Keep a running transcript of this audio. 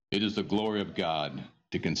It is the glory of God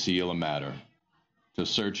to conceal a matter. To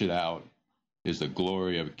search it out is the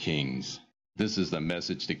glory of kings. This is the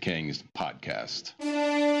Message to Kings podcast.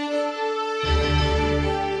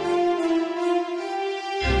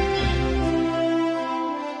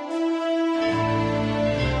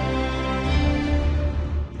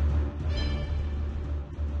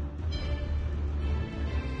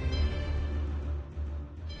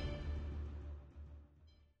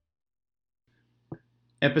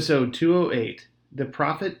 Episode 208, The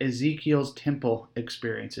Prophet Ezekiel's Temple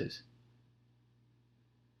Experiences.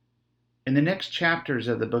 In the next chapters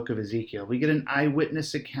of the book of Ezekiel, we get an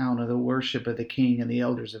eyewitness account of the worship of the king and the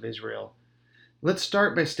elders of Israel. Let's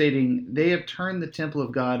start by stating they have turned the temple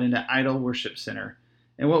of God into idol worship center,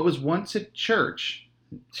 and what was once a church,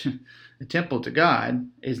 a temple to God,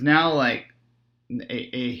 is now like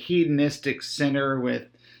a hedonistic center with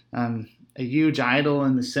a huge idol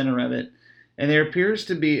in the center of it. And there appears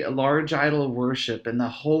to be a large idol of worship in the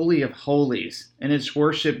Holy of Holies, and it's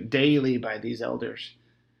worshipped daily by these elders.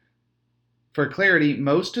 For clarity,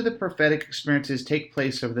 most of the prophetic experiences take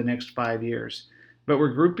place over the next 5 years, but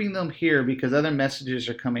we're grouping them here because other messages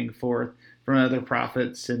are coming forth from other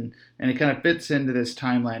prophets, and it kind of fits into this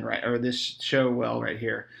timeline, right, or this show well right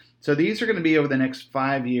here. So these are going to be over the next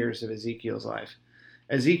 5 years of Ezekiel's life.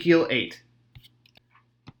 Ezekiel 8.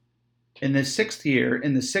 In the 6th year,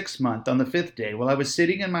 in the 6th month, on the 5th day, while I was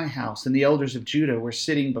sitting in my house, and the elders of Judah were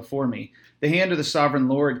sitting before me, the hand of the sovereign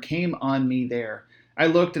Lord came on me there. I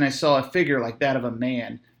looked, and I saw a figure like that of a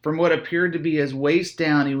man. From what appeared to be his waist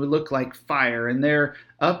down, he would look like fire, and there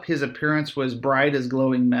up his appearance was bright as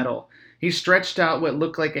glowing metal. He stretched out what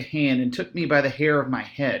looked like a hand, and took me by the hair of my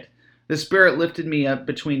head. The Spirit lifted me up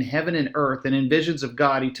between heaven and earth, and in visions of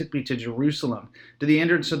God he took me to Jerusalem, to the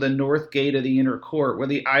entrance of the north gate of the inner court, where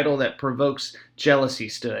the idol that provokes jealousy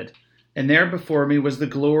stood. And there before me was the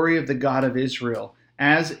glory of the God of Israel,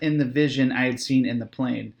 as in the vision I had seen in the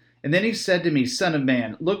plain. And then he said to me, Son of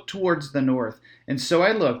man, look towards the north. And so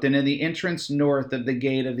I looked, and in the entrance north of the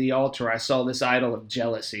gate of the altar I saw this idol of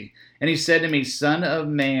jealousy. And he said to me, Son of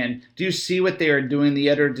man, do you see what they are doing,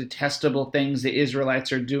 the utter detestable things the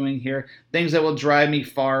Israelites are doing here, things that will drive me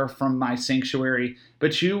far from my sanctuary?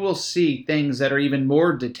 But you will see things that are even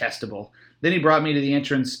more detestable. Then he brought me to the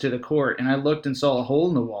entrance to the court, and I looked and saw a hole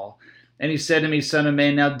in the wall. And he said to me, Son of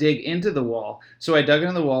man, now dig into the wall. So I dug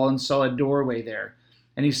into the wall and saw a doorway there.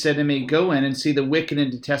 And he said to me, Go in and see the wicked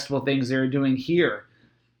and detestable things they are doing here.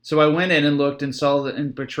 So I went in and looked and saw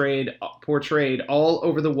and portrayed all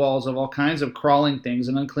over the walls of all kinds of crawling things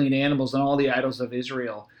and unclean animals and all the idols of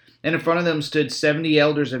Israel. And in front of them stood 70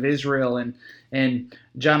 elders of Israel, and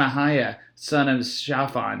Jenahiah, son of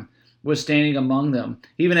Shaphan, was standing among them.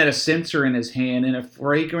 He even had a censer in his hand, and a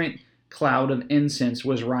fragrant cloud of incense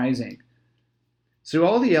was rising. So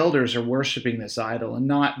all the elders are worshiping this idol and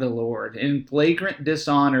not the Lord. In flagrant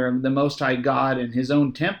dishonor of the Most High God in his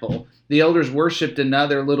own temple, the elders worshipped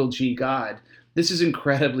another little g god. This is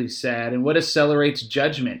incredibly sad, and what accelerates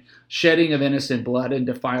judgment, shedding of innocent blood and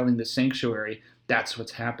defiling the sanctuary, that's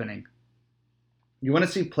what's happening. You want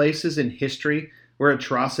to see places in history where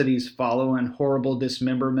atrocities follow and horrible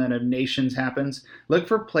dismemberment of nations happens? Look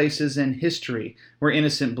for places in history where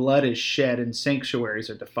innocent blood is shed and sanctuaries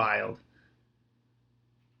are defiled.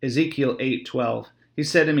 Ezekiel 8:12. He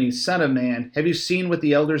said to me, Son of man, have you seen what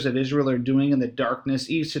the elders of Israel are doing in the darkness,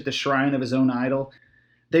 each at the shrine of his own idol?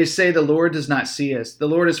 They say the Lord does not see us. The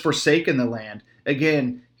Lord has forsaken the land.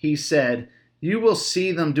 Again, he said, You will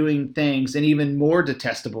see them doing things and even more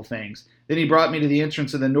detestable things. Then he brought me to the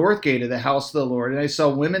entrance of the north gate of the house of the Lord, and I saw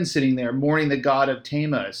women sitting there mourning the god of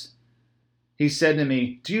Tammuz. He said to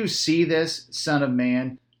me, Do you see this, son of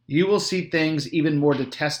man? You will see things even more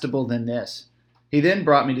detestable than this. He then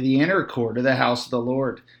brought me to the inner court of the house of the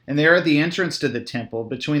Lord, and there at the entrance to the temple,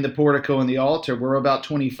 between the portico and the altar, were about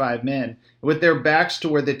 25 men. With their backs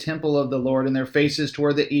toward the temple of the Lord and their faces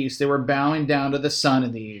toward the east, they were bowing down to the sun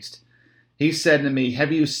in the east. He said to me,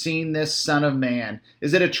 Have you seen this, Son of man?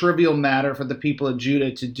 Is it a trivial matter for the people of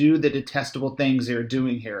Judah to do the detestable things they are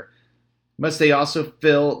doing here? Must they also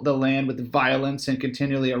fill the land with violence and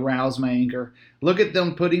continually arouse my anger? Look at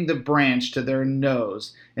them putting the branch to their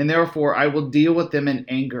nose, and therefore I will deal with them in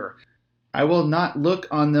anger. I will not look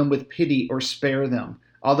on them with pity or spare them.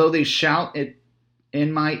 Although they shout it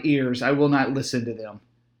in my ears, I will not listen to them.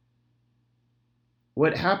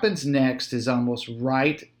 What happens next is almost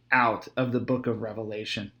right out of the book of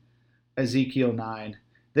Revelation. Ezekiel 9.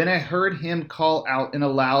 Then I heard him call out in a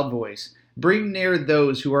loud voice, Bring near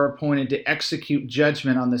those who are appointed to execute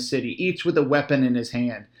judgment on the city, each with a weapon in his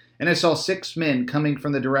hand. And I saw 6 men coming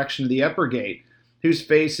from the direction of the upper gate, whose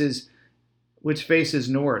faces which faces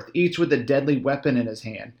north, each with a deadly weapon in his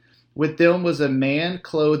hand. With them was a man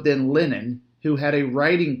clothed in linen, who had a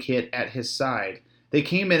writing kit at his side. They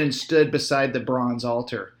came in and stood beside the bronze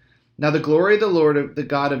altar. Now the glory of the Lord, the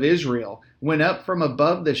God of Israel, went up from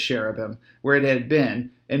above the cherubim where it had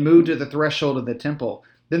been, and moved to the threshold of the temple.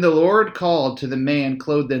 Then the Lord called to the man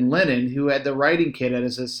clothed in linen, who had the writing kit at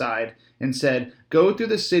his side, and said, Go through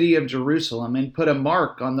the city of Jerusalem, and put a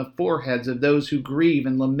mark on the foreheads of those who grieve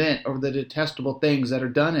and lament over the detestable things that are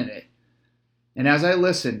done in it. And as I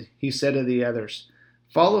listened, he said to the others,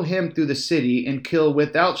 Follow him through the city, and kill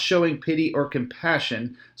without showing pity or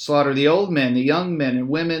compassion, slaughter the old men, the young men and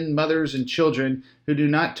women, mothers and children, who do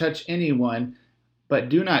not touch anyone, but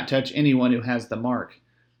do not touch anyone who has the mark.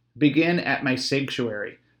 Begin at my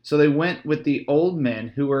sanctuary. So they went with the old men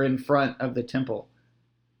who were in front of the temple.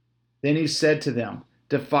 Then he said to them,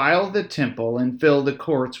 Defile the temple and fill the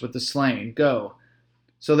courts with the slain. Go.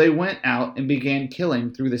 So they went out and began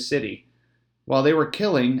killing through the city. While they were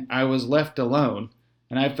killing, I was left alone,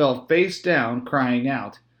 and I fell face down, crying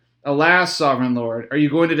out, Alas, sovereign Lord, are you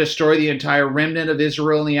going to destroy the entire remnant of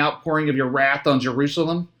Israel in the outpouring of your wrath on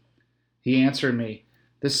Jerusalem? He answered me,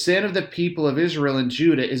 The sin of the people of Israel and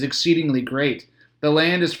Judah is exceedingly great. The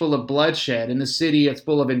land is full of bloodshed, and the city is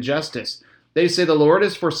full of injustice. They say the Lord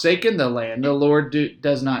has forsaken the land, the Lord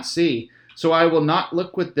does not see. So I will not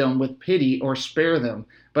look with them with pity or spare them,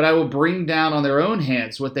 but I will bring down on their own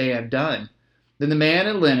heads what they have done. Then the man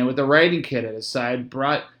in linen with the writing kit at his side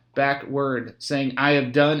brought back word, saying, I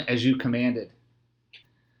have done as you commanded.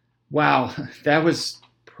 Wow, that was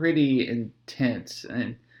pretty intense.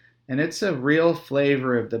 And it's a real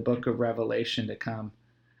flavor of the book of Revelation to come.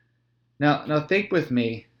 Now think with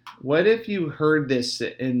me, what if you heard this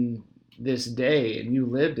in this day and you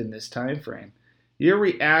lived in this time frame? Your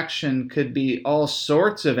reaction could be all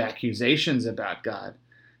sorts of accusations about God.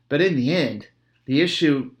 But in the end, the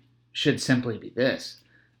issue should simply be this.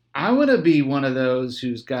 I want to be one of those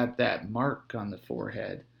who's got that mark on the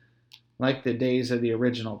forehead, like the days of the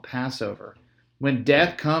original Passover. When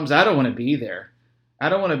death comes, I don't want to be there. I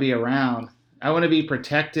don't want to be around. I want to be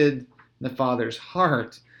protected in the Father's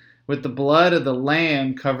heart, with the blood of the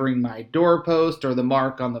Lamb covering my doorpost or the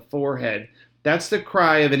mark on the forehead. That's the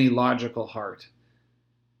cry of any logical heart.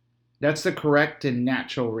 That's the correct and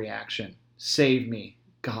natural reaction. Save me,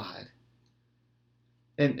 God.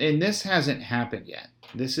 And this hasn't happened yet.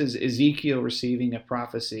 This is Ezekiel receiving a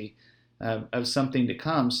prophecy of something to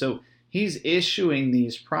come. So he's issuing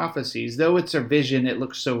these prophecies. Though it's a vision, it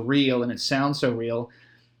looks so real and it sounds so real.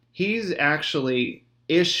 He's actually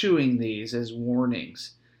issuing these as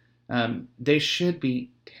warnings. They should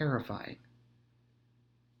be terrifying.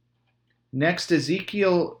 Next,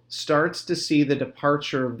 Ezekiel starts to see the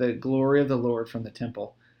departure of the glory of the Lord from the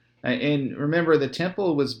temple. And remember, the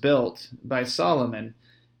temple was built by Solomon,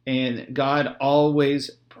 and God always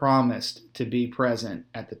promised to be present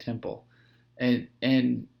at the temple.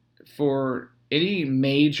 And for any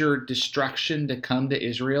major destruction to come to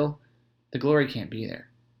Israel, the glory can't be there.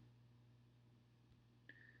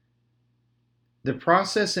 The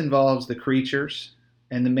process involves the creatures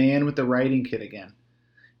and the man with the writing kit again.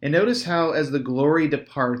 And notice how as the glory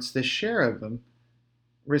departs, the cherubim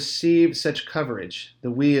receive such coverage, the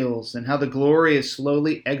wheels, and how the glory is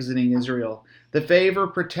slowly exiting Israel. The favor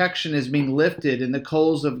of protection is being lifted, and the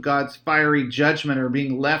coals of God's fiery judgment are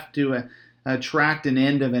being left to attract an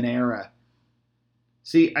end of an era.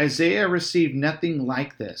 See, Isaiah received nothing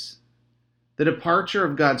like this. The departure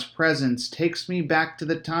of God's presence takes me back to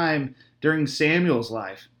the time during Samuel's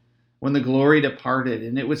life, when the glory departed,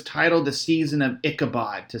 and it was titled the season of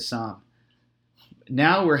Ichabod to some.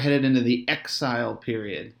 Now we're headed into the exile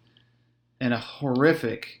period and a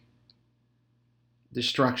horrific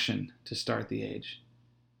destruction to start the age.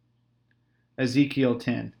 Ezekiel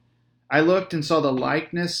 10. I looked and saw the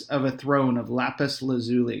likeness of a throne of lapis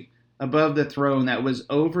lazuli above the throne that was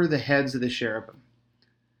over the heads of the cherubim.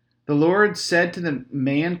 The Lord said to the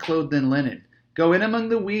man clothed in linen, Go in among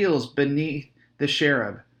the wheels beneath the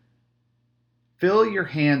cherub. Fill your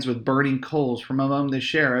hands with burning coals from among the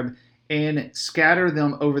cherub and scatter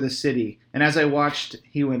them over the city. And as I watched,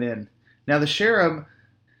 he went in. Now the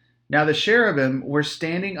cherubim were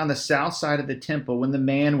standing on the south side of the temple when the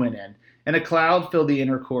man went in, and a cloud filled the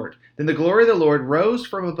inner court. Then the glory of the Lord rose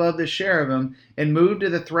from above the cherubim and moved to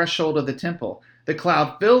the threshold of the temple. The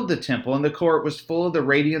cloud filled the temple, and the court was full of the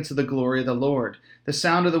radiance of the glory of the Lord. The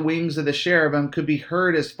sound of the wings of the cherubim could be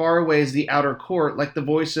heard as far away as the outer court, like the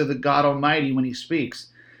voice of the God Almighty when he speaks.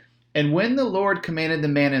 And when the Lord commanded the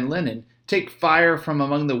man in linen, Take fire from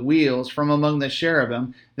among the wheels, from among the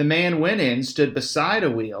cherubim, the man went in, stood beside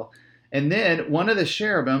a wheel, And then one of the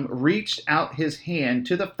cherubim reached out his hand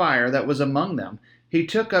to the fire that was among them. He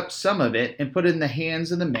took up some of it and put it in the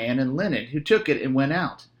hands of the man in linen, who took it and went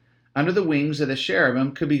out. Under the wings of the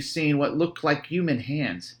cherubim could be seen what looked like human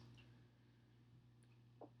hands.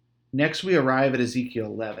 Next we arrive at Ezekiel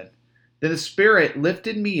 11. Then the Spirit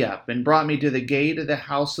lifted me up and brought me to the gate of the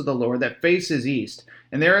house of the Lord that faces east,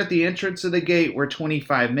 and there at the entrance of the gate were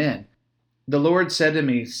 25 men. The Lord said to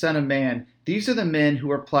me, Son of man, these are the men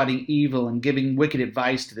who are plotting evil and giving wicked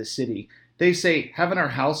advice to the city. They say, haven't our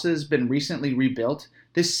houses been recently rebuilt?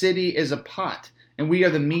 This city is a pot, and we are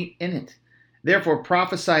the meat in it. Therefore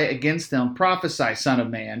prophesy against them, prophesy, Son of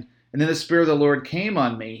man. And then the Spirit of the Lord came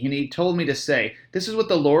on me, and he told me to say, this is what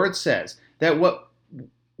the Lord says, that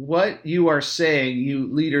what you are saying, you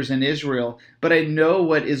leaders in Israel, but I know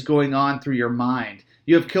what is going on through your mind.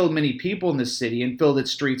 You have killed many people in this city and filled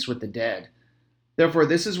its streets with the dead. Therefore,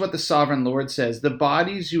 this is what the sovereign Lord says, the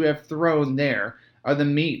bodies you have thrown there are the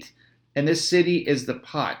meat, and this city is the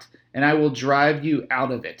pot, and I will drive you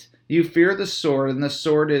out of it. You fear the sword, and the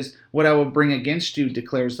sword is what I will bring against you,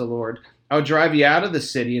 declares the Lord. I will drive you out of the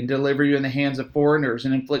city and deliver you in the hands of foreigners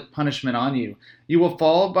and inflict punishment on you. You will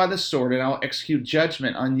fall by the sword, and I will execute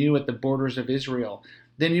judgment on you at the borders of Israel.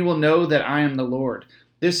 Then you will know that I am the Lord.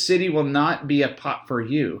 This city will not be a pot for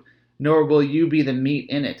you, nor will you be the meat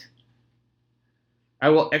in it. I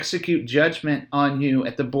will execute judgment on you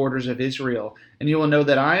at the borders of Israel, and you will know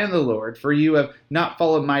that I am the Lord, for you have not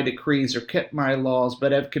followed my decrees or kept my laws,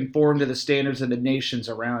 but have conformed to the standards of the nations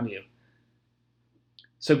around you.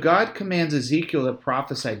 So God commands Ezekiel to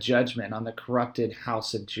prophesy judgment on the corrupted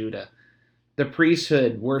house of Judah. The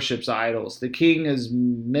priesthood worships idols. The king is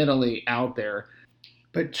mentally out there.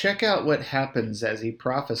 But check out what happens as he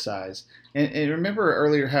prophesies. And remember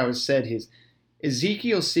earlier how it said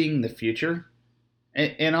Ezekiel seeing the future,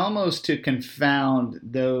 and almost to confound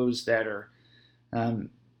those that are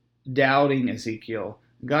doubting Ezekiel,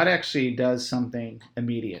 God actually does something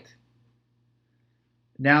immediate.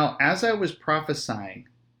 Now, as I was prophesying,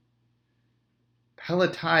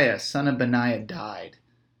 Pelatiah, son of Benaiah, died.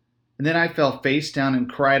 And then I fell face down and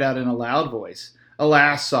cried out in a loud voice,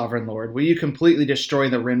 Alas, sovereign Lord, will you completely destroy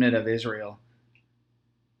the remnant of Israel?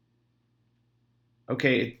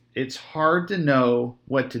 Okay, it's hard to know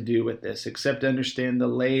what to do with this, except to understand the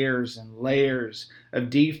layers and layers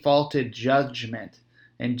of defaulted judgment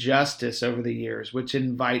and justice over the years, which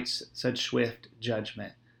invites such swift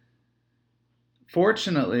judgment.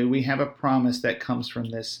 Fortunately, we have a promise that comes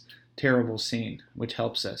from this terrible scene, which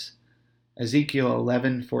helps us. Ezekiel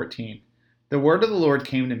 11:14. The word of the Lord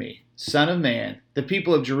came to me, Son of man, the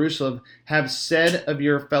people of Jerusalem have said of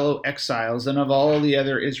your fellow exiles and of all the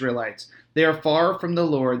other Israelites, they are far from the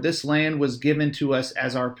Lord. This land was given to us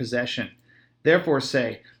as our possession. Therefore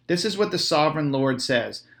say, this is what the sovereign Lord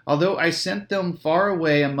says. Although I sent them far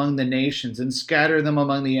away among the nations and scattered them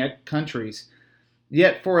among the countries,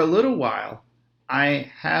 yet for a little while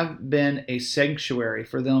I have been a sanctuary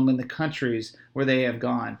for them in the countries where they have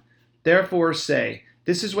gone. Therefore say,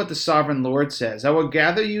 this is what the sovereign Lord says. I will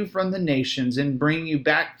gather you from the nations and bring you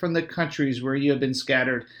back from the countries where you have been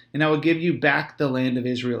scattered, and I will give you back the land of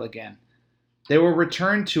Israel again. They will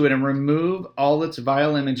return to it and remove all its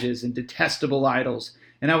vile images and detestable idols,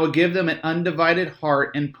 and I will give them an undivided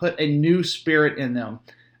heart and put a new spirit in them.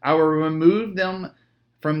 I will remove them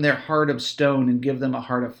from their heart of stone and give them a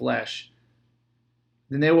heart of flesh.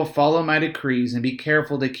 Then they will follow my decrees and be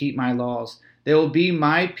careful to keep my laws. They will be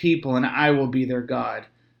my people, and I will be their God.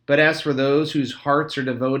 But as for those whose hearts are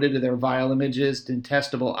devoted to their vile images,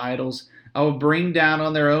 detestable idols, I will bring down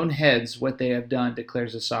on their own heads what they have done,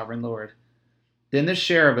 declares the sovereign Lord. Then the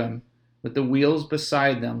cherubim, with the wheels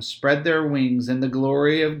beside them, spread their wings, and the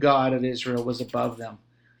glory of God of Israel was above them.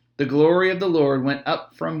 The glory of the Lord went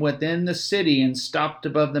up from within the city and stopped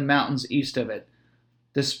above the mountains east of it.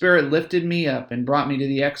 The Spirit lifted me up and brought me to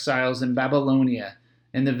the exiles in Babylonia,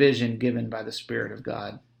 in the vision given by the Spirit of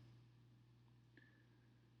God.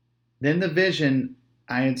 Then the vision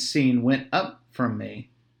I had seen went up from me,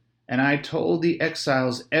 and I told the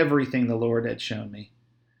exiles everything the Lord had shown me.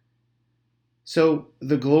 So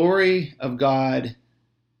the glory of God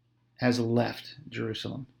has left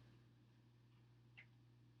Jerusalem.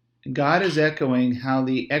 God is echoing how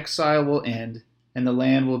the exile will end and the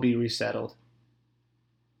land will be resettled.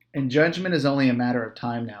 And judgment is only a matter of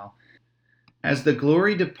time now. As the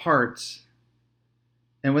glory departs,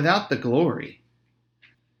 and without the glory,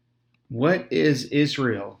 what is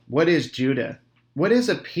Israel? What is Judah? What is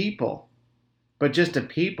a people? But just a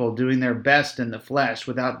people doing their best in the flesh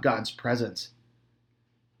without God's presence.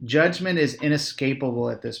 Judgment is inescapable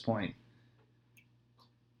at this point.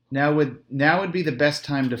 Now would be the best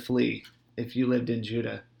time to flee if you lived in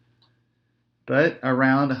Judah. But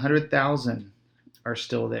around 100,000 are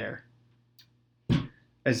still there.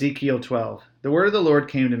 Ezekiel 12. The word of the Lord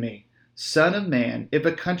came to me. Son of man, if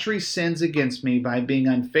a country sins against me by being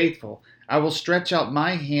unfaithful, I will stretch out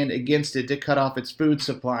my hand against it to cut off its food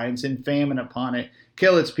supply and send famine upon it,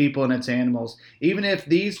 kill its people and its animals. Even if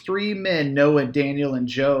these three men, Noah, Daniel, and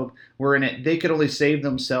Job, were in it, they could only save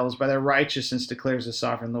themselves by their righteousness, declares the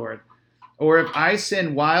sovereign Lord. Or if I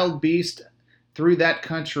send wild beasts through that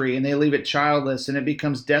country and they leave it childless and it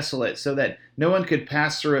becomes desolate so that no one could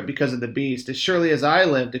pass through it because of the beast, as surely as I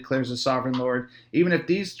live, declares the sovereign Lord, even if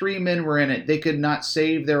these three men were in it, they could not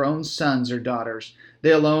save their own sons or daughters.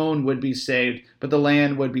 They alone would be saved, but the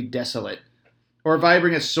land would be desolate. Or if I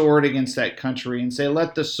bring a sword against that country and say,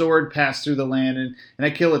 let the sword pass through the land, and I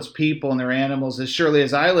kill its people and their animals, as surely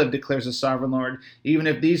as I live, declares the sovereign Lord, even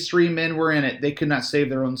if these three men were in it, they could not save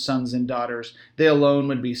their own sons and daughters. They alone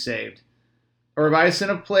would be saved. Or if I send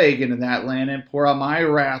a plague into that land and pour out my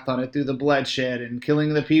wrath on it through the bloodshed and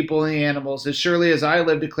killing the people and the animals, as surely as I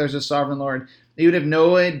live, declares the sovereign Lord, even if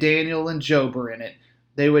Noah, Daniel, and Job were in it,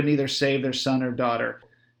 they would neither save their son or daughter.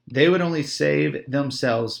 They would only save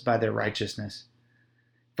themselves by their righteousness.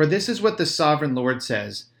 For this is what the sovereign Lord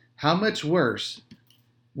says, how much worse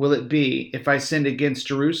will it be if I send against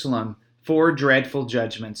Jerusalem 4 dreadful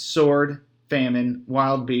judgments, sword, famine,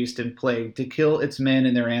 wild beast, and plague, to kill its men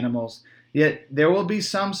and their animals. Yet there will be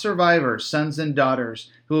some survivors, sons and daughters,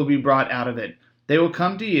 who will be brought out of it. They will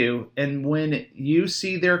come to you, and when you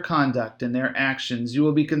see their conduct and their actions, you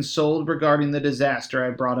will be consoled regarding the disaster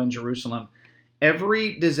I brought on Jerusalem.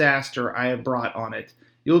 Every disaster I have brought on it.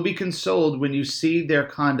 You will be consoled when you see their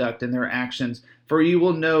conduct and their actions, for you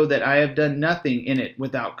will know that I have done nothing in it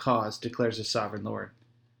without cause, declares the sovereign Lord.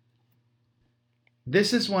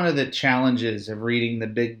 This is one of the challenges of reading the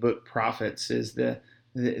big book prophets, is the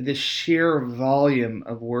sheer volume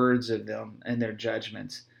of words of them and their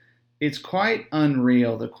judgments. It's quite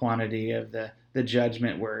unreal, the quantity of the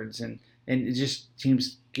judgment words, and it just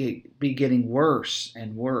seems to be getting worse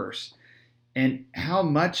and worse. And how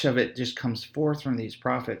much of it just comes forth from these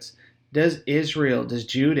prophets. Does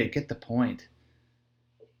Judah get the point?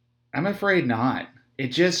 I'm afraid not. It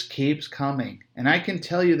just keeps coming. And I can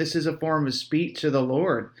tell you this is a form of speech to the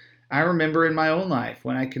Lord. I remember in my own life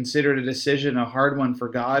when I considered a decision a hard one for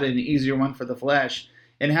God and an easier one for the flesh,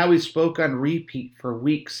 and how he spoke on repeat for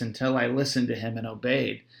weeks until I listened to him and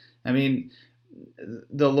obeyed. I mean,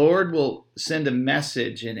 the Lord will send a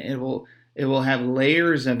message, and it will have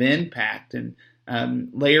layers of impact and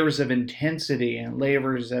layers of intensity and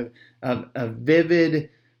layers of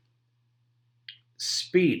vivid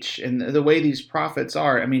speech, and the way these prophets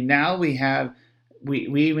are. I mean, now we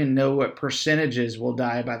even know what percentages will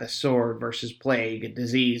die by the sword versus plague and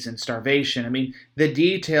disease and starvation. I mean, the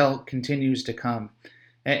detail continues to come.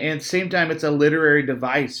 And at the same time, it's a literary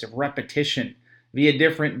device of repetition via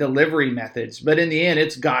different delivery methods. But in the end,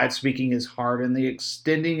 it's God speaking his heart and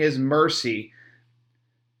extending his mercy.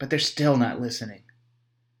 But they're still not listening.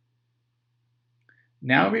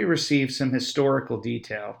 Now we receive some historical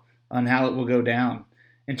detail on how it will go down.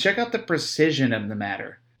 And check out the precision of the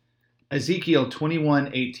matter. Ezekiel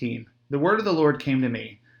 21:18. The word of the Lord came to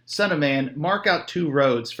me. Son of man, mark out 2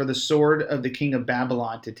 roads for the sword of the king of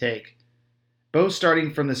Babylon to take, both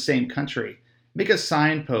starting from the same country. Make a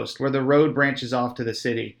signpost where the road branches off to the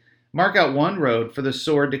city. Mark out 1 road for the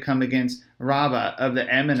sword to come against Rabbah of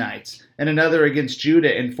the Ammonites, and another against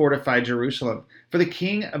Judah and fortify Jerusalem. For the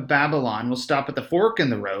king of Babylon will stop at the fork in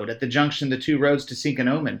the road, at the junction of the 2 roads to seek an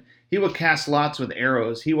omen. He will cast lots with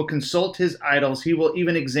arrows. He will consult his idols. He will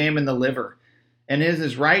even examine the liver. And in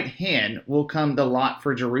his right hand will come the lot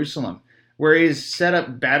for Jerusalem, where he has set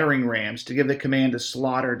up battering rams to give the command to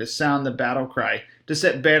slaughter, to sound the battle cry, to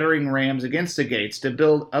set battering rams against the gates, to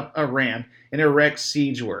build up a ram and erect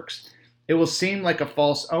siege works. It will seem like a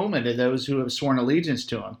false omen to those who have sworn allegiance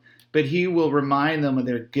to him, but he will remind them of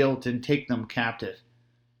their guilt and take them captive.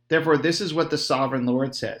 Therefore, this is what the sovereign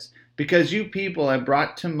Lord says. Because you people have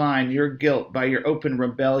brought to mind your guilt by your open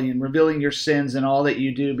rebellion, revealing your sins and all that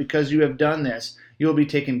you do, because you have done this, you will be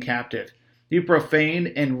taken captive. You profane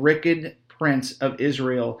and wicked prince of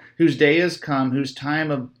Israel, whose day has come, whose time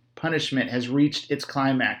of punishment has reached its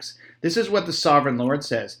climax. This is what the sovereign Lord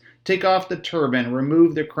says. Take off the turban,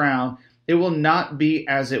 remove the crown. It will not be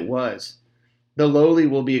as it was. The lowly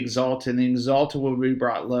will be exalted, and the exalted will be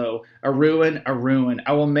brought low. A ruin, a ruin.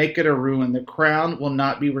 I will make it a ruin. The crown will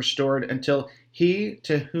not be restored until he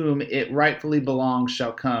to whom it rightfully belongs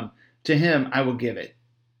shall come. To him I will give it.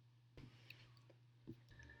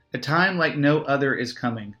 A time like no other is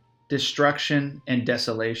coming. destruction, and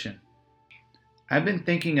desolation. I've been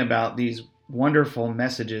thinking about these wonderful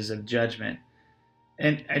messages of judgment,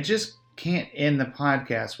 and I just can't end the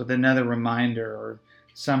podcast with another reminder or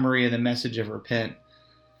summary of the message of repent.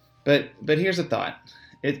 But here's a thought.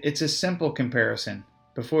 It's a simple comparison.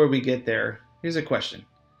 Before we get there, here's a question.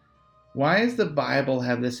 Why does the Bible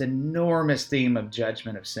have this enormous theme of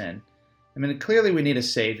judgment of sin? I mean, clearly we need a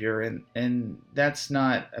Savior, and that's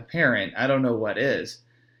not apparent. I don't know what is.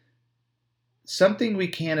 Something we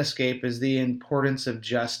can't escape is the importance of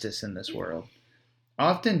justice in this world.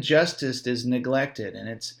 Often justice is neglected, and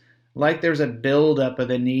it's like there's a buildup of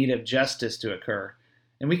the need of justice to occur.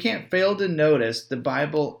 And we can't fail to notice the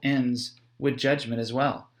Bible ends with judgment as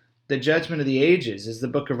well. The judgment of the ages is the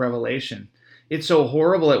book of Revelation. It's so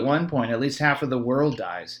horrible at one point, at least half of the world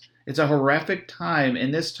dies. It's a horrific time,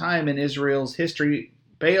 and this time in Israel's history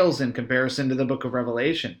pales in comparison to the book of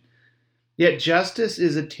Revelation. Yet justice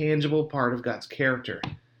is a tangible part of God's character.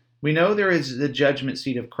 We know there is the judgment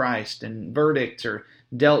seat of Christ, and verdicts are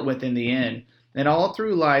dealt with in the end. And all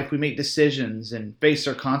through life we make decisions and face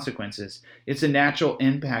our consequences. It's a natural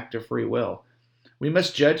impact of free will. We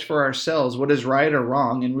must judge for ourselves what is right or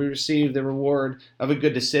wrong, and we receive the reward of a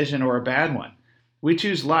good decision or a bad one. We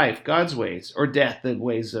choose life, God's ways, or death, the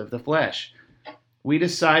ways of the flesh. We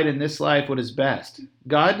decide in this life what is best.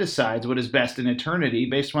 God decides what is best in eternity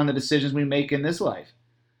based on the decisions we make in this life.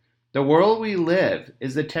 The world we live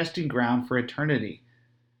is the testing ground for eternity.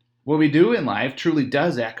 What we do in life truly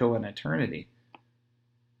does echo in eternity.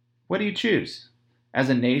 What do you choose? As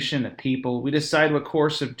a nation, a people, we decide what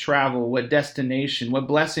course of travel, what destination, what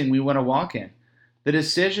blessing we want to walk in. The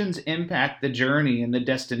decisions impact the journey and the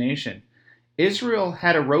destination. Israel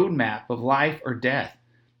had a roadmap of life or death.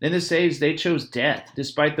 In this age, they chose death,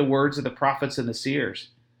 despite the words of the prophets and the seers.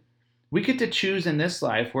 We get to choose in this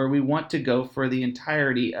life where we want to go for the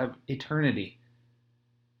entirety of eternity.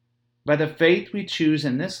 By the faith we choose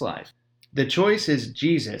in this life, the choice is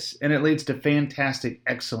Jesus, and it leads to fantastic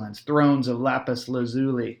excellence, thrones of lapis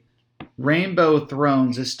lazuli, rainbow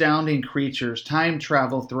thrones, astounding creatures, time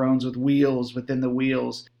travel thrones with wheels within the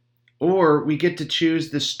wheels. Or we get to choose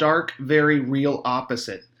the stark, very real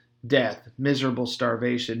opposite. Death, miserable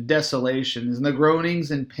starvation, desolations, and the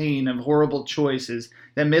groanings and pain of horrible choices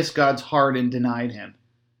that missed God's heart and denied him.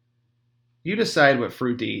 You decide what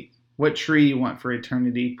fruit to eat, what tree you want for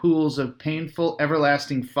eternity, pools of painful,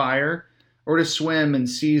 everlasting fire, or to swim in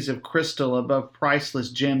seas of crystal above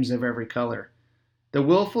priceless gems of every color. The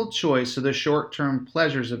willful choice of the short-term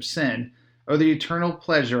pleasures of sin or the eternal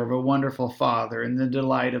pleasure of a wonderful Father and the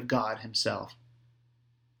delight of God himself.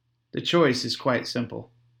 The choice is quite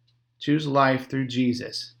simple. Choose life through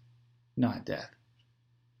Jesus, not death.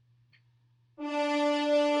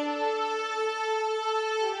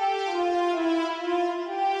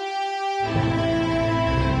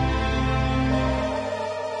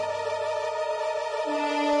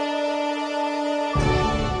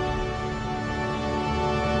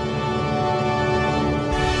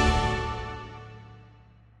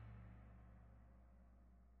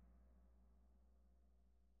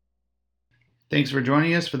 Thanks for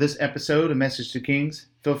joining us for this episode of Message to Kings.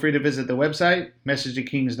 Feel free to visit the website,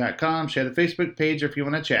 messagetokings.com, share the Facebook page, or if you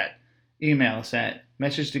want to chat, email us at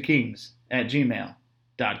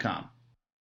messagetokings@gmail.com.